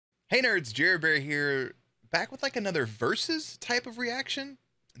Hey nerds, Jared Bear here, back with like another versus type of reaction.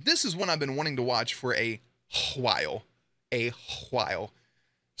 This is one I've been wanting to watch for a while.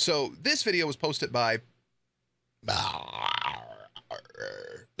 So this video was posted by,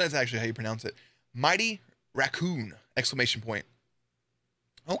 that's actually how you pronounce it, Mighty Raccoon, exclamation point.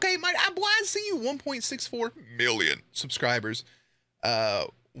 Okay, boy, I see you, 1.64 million subscribers.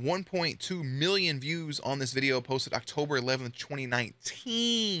 1.2 million views on this video, posted October 11th,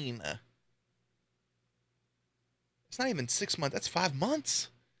 2019. It's not even 6 months, that's 5 months.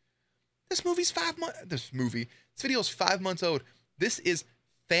 This video is 5 months old. This is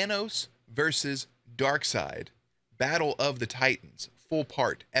Thanos versus Darkseid. Battle of the Titans. Full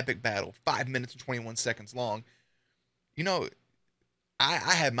part, epic battle. 5 minutes and 21 seconds long. You know, I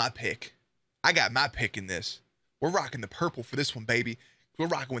had my pick. I got my pick in this. We're rocking the purple for this one, baby. We're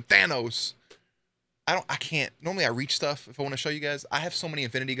rocking with Thanos. I can't. Normally I reach stuff if I want to show you guys. I have so many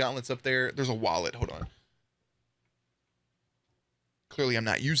Infinity Gauntlets up there. There's a wallet. Hold on. Clearly I'm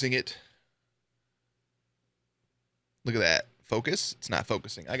not using it. Look at that. Focus. It's not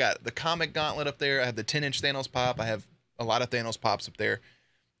focusing. I got the comic gauntlet up there. I have the 10-inch Thanos pop. I have a lot of Thanos pops up there.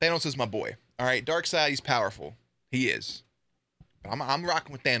 Thanos is my boy. All right. Darkseid, he's powerful. He is. I'm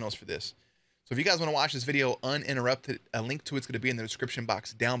rocking with Thanos for this. So if you guys want to watch this video uninterrupted, a link to it's going to be in the description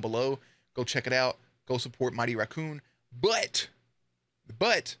box down below. Go check it out. Go support Mighty Raccoon. But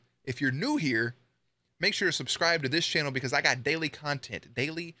if you're new here, make sure to subscribe to this channel because I got daily content,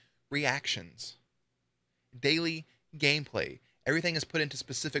 daily reactions, daily gameplay. Everything is put into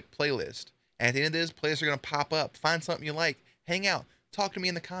specific playlist. And at the end of this, playlists are going to pop up. Find something you like. Hang out. Talk to me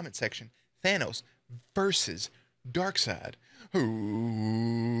in the comment section. Thanos versus Darkseid.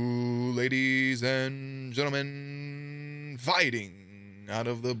 Ooh, ladies and gentlemen, fighting out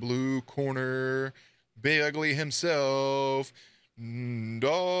of the blue corner, Big Ugly himself, DARKSEID.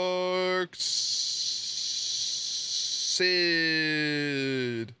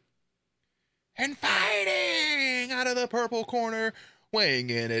 And fighting out of the purple corner,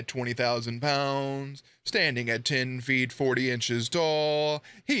 weighing in at 20,000 pounds, standing at 10 feet 40 inches tall,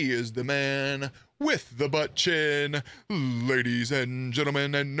 he is the man with the butt chin. Ladies and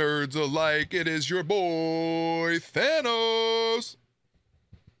gentlemen and nerds alike, it is your boy, Thanos.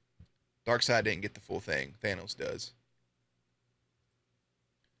 Darkseid didn't get the full thing. Thanos does.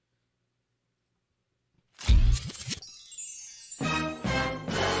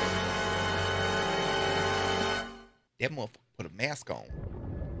 That motherfucker put a mask on.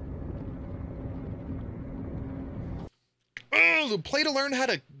 Oh, the play to learn how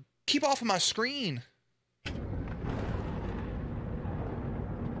to keep off of my screen.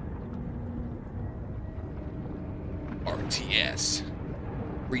 RTS.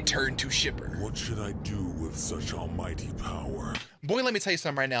 Return to shipper. What should I do with such almighty power? Boy, let me tell you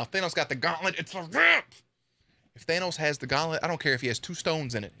something right now. If Thanos got the gauntlet, it's a wrap. If Thanos has the gauntlet, I don't care if he has 2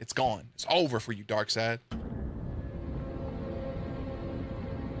 stones in it. It's gone. It's over for you, Darkseid.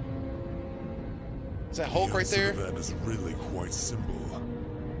 Is that Hulk right there? That is really quite simple.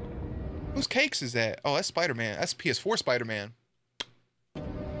 Whose cakes is that? Oh, that's Spider-Man. That's PS4 Spider-Man.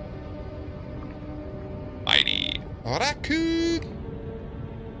 Mighty Raccoon.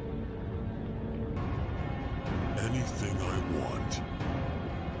 Anything I want.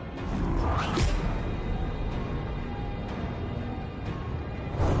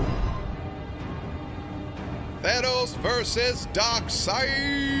 Thanos versus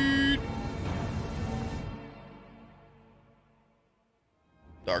Darkseid.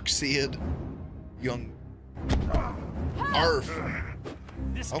 Darkseid, young Arf.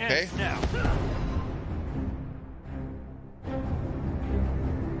 Okay.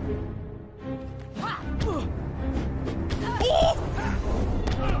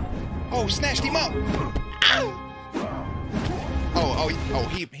 Oh, snatched him up. Oh,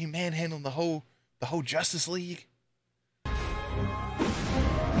 he manhandled the whole Justice League.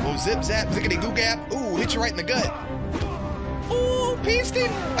 Oh, zip zap, ziggity goo gap. Ooh, hit you right in the gut. Ooh, pieced him.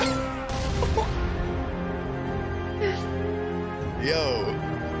 Yo.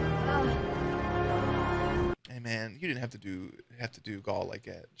 Hey man, you didn't have to do Gaul like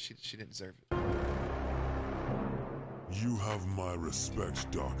that. She didn't deserve it. You have my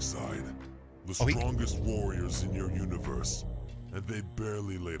respect, Darkseid. The strongest warriors in your universe, and they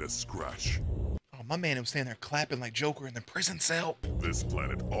barely laid a scratch. Oh, my man was standing there clapping like Joker in the prison cell. This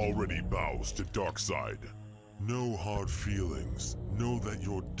planet already bows to Darkseid. No hard feelings. Know that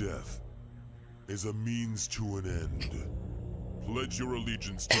your death is a means to an end. Pledge your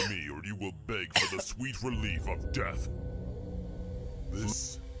allegiance to me, or you will beg for the sweet relief of death.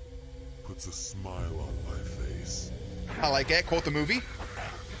 This puts a smile on my face. I like that. Quote the movie.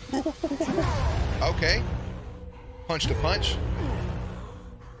 Okay. Punch to punch.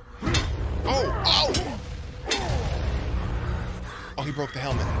 Oh, oh! Oh, he broke the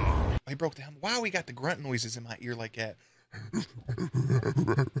helmet. Oh, he broke the helmet. Wow, he got the grunt noises in my ear like that.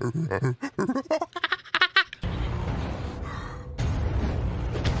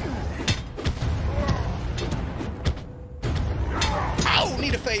 Ow,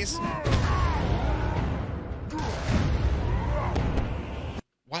 need a face.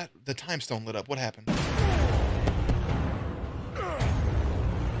 What? The time stone lit up. What happened?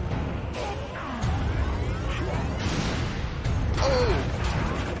 Oh!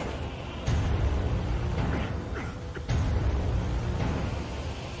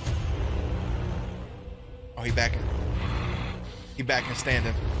 Oh, he back and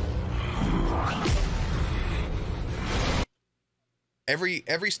standing.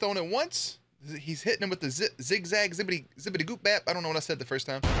 Every stone at once? He's hitting him with the zigzag zippity goop bap. I don't know what I said the first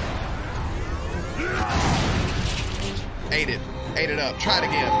time. Ate it up. Try it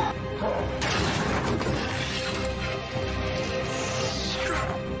again.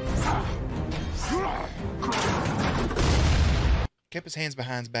 Kept his hands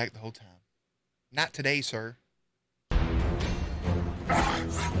behind his back the whole time. Not today, sir.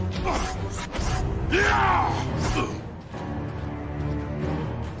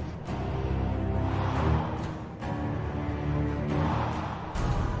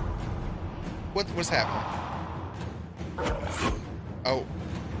 What's happening? Oh.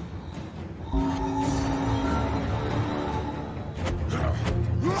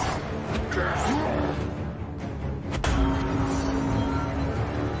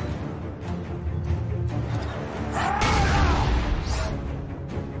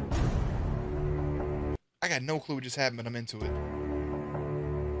 I got no clue what just happened, but I'm into it.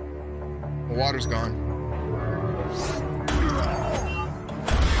 The water's gone.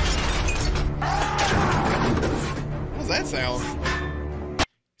 What does that sound? You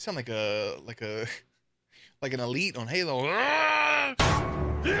sound like an elite on Halo.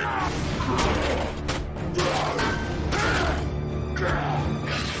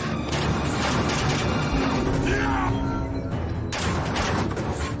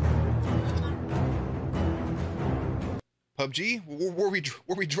 PUBG? Where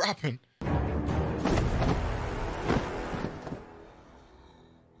we dropping?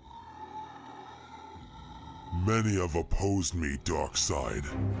 Many have opposed me, Darkseid.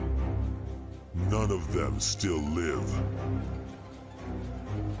 None of them still live.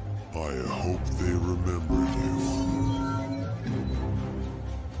 I hope they remember you.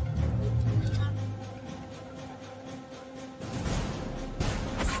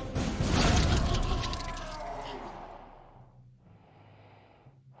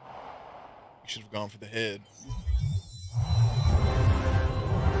 Should have gone for the head.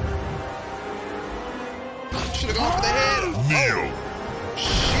 Should have gone for the head. Kneel. Oh,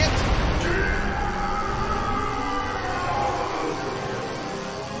 shit.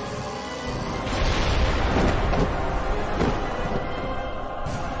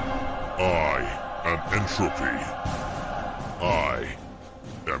 I am entropy. I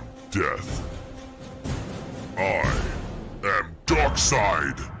am death. I am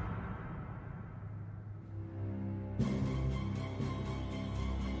Darkseid.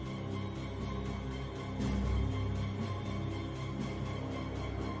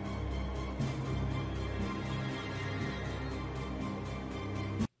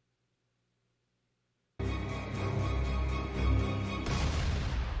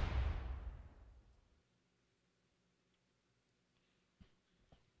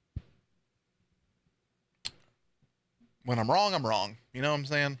 When I'm wrong, I'm wrong. You know what I'm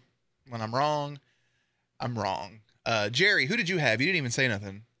saying? When I'm wrong, I'm wrong. Jerry, who did you have? You didn't even say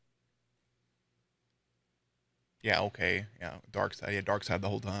nothing. Yeah, okay. Yeah, Darkseid. Yeah, Darkseid the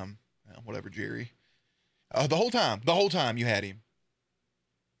whole time. Yeah, whatever, Jerry. The whole time you had him.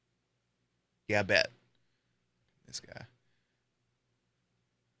 Yeah, I bet. This guy.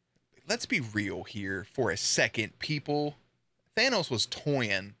 Let's be real here for a second, people. Thanos was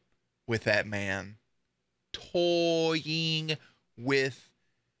toying with that man. Toying with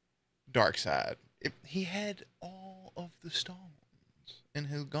Darkseid. He had all of the stones in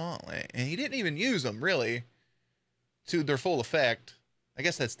his gauntlet, and he didn't even use them really to their full effect. I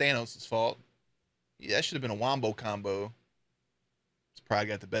guess that's Thanos' fault. Yeah, that should have been a wombo combo. It's probably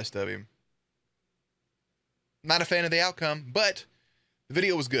got the best of him. Not a fan of the outcome, but the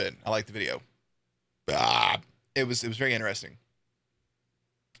video was good. I liked the video. It was very interesting.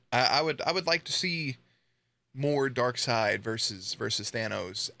 I would like to see more Darkseid versus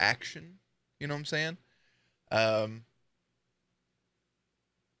Thanos action. You know what I'm saying?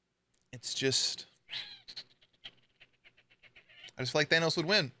 It's just, I just feel like Thanos would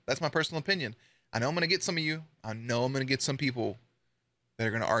win. That's my personal opinion. I know I'm going to get some of you. I know I'm going to get some people that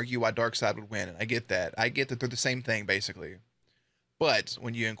are going to argue why Darkseid would win. And I get that. I get that they're the same thing, basically. But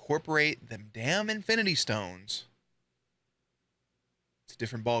when you incorporate them damn Infinity Stones, it's a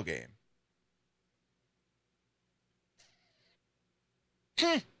different ballgame.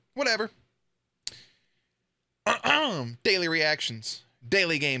 Whatever. Daily reactions,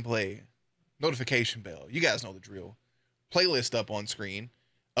 daily gameplay, notification bell. You guys know the drill. Playlist up on screen.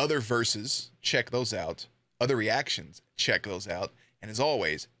 Other verses, check those out. Other reactions, check those out. And as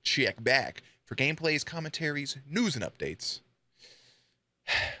always, check back for gameplays, commentaries, news, and updates.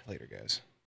 Later, guys.